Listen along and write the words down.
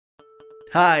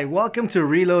Hi, welcome to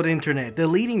Reload Internet, the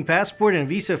leading passport and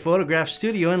visa photograph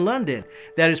studio in London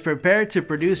that is prepared to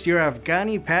produce your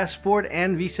Afghani passport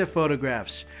and visa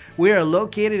photographs. We are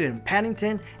located in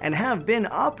Paddington and have been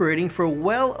operating for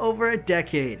well over a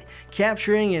decade,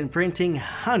 capturing and printing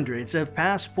hundreds of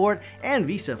passport and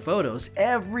visa photos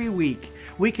every week.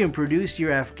 We can produce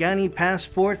your Afghani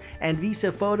passport and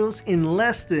visa photos in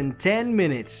less than 10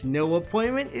 minutes. No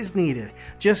appointment is needed.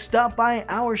 Just stop by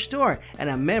our store and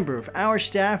a member of our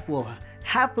staff will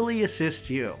happily assist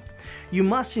you. You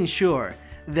must ensure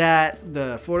that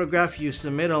the photograph you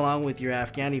submit along with your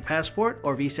Afghani passport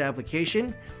or visa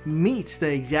application meets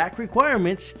the exact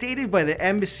requirements stated by the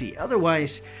embassy.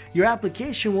 Otherwise, your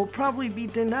application will probably be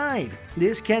denied.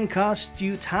 This can cost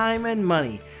you time and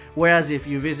money. Whereas if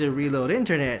you visit Reload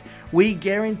Internet, we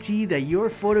guarantee that your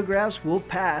photographs will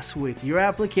pass with your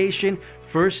application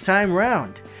first time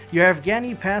round. Your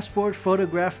Afghani passport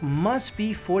photograph must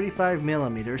be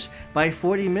 45mm by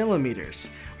 40mm,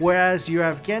 whereas your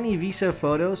Afghani visa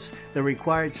photos, the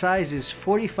required size is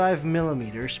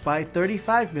 45mm by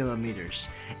 35mm.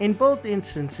 In both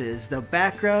instances, the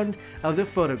background of the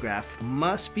photograph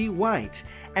must be white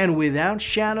and without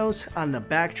shadows on the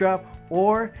backdrop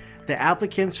or the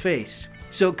applicant's face.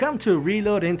 So come to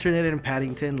Reload Internet in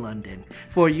Paddington, London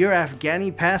for your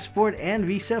Afghani passport and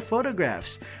visa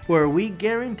photographs, where we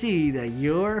guarantee that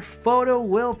your photo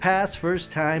will pass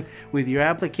first time with your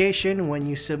application when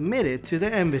you submit it to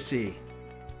the embassy.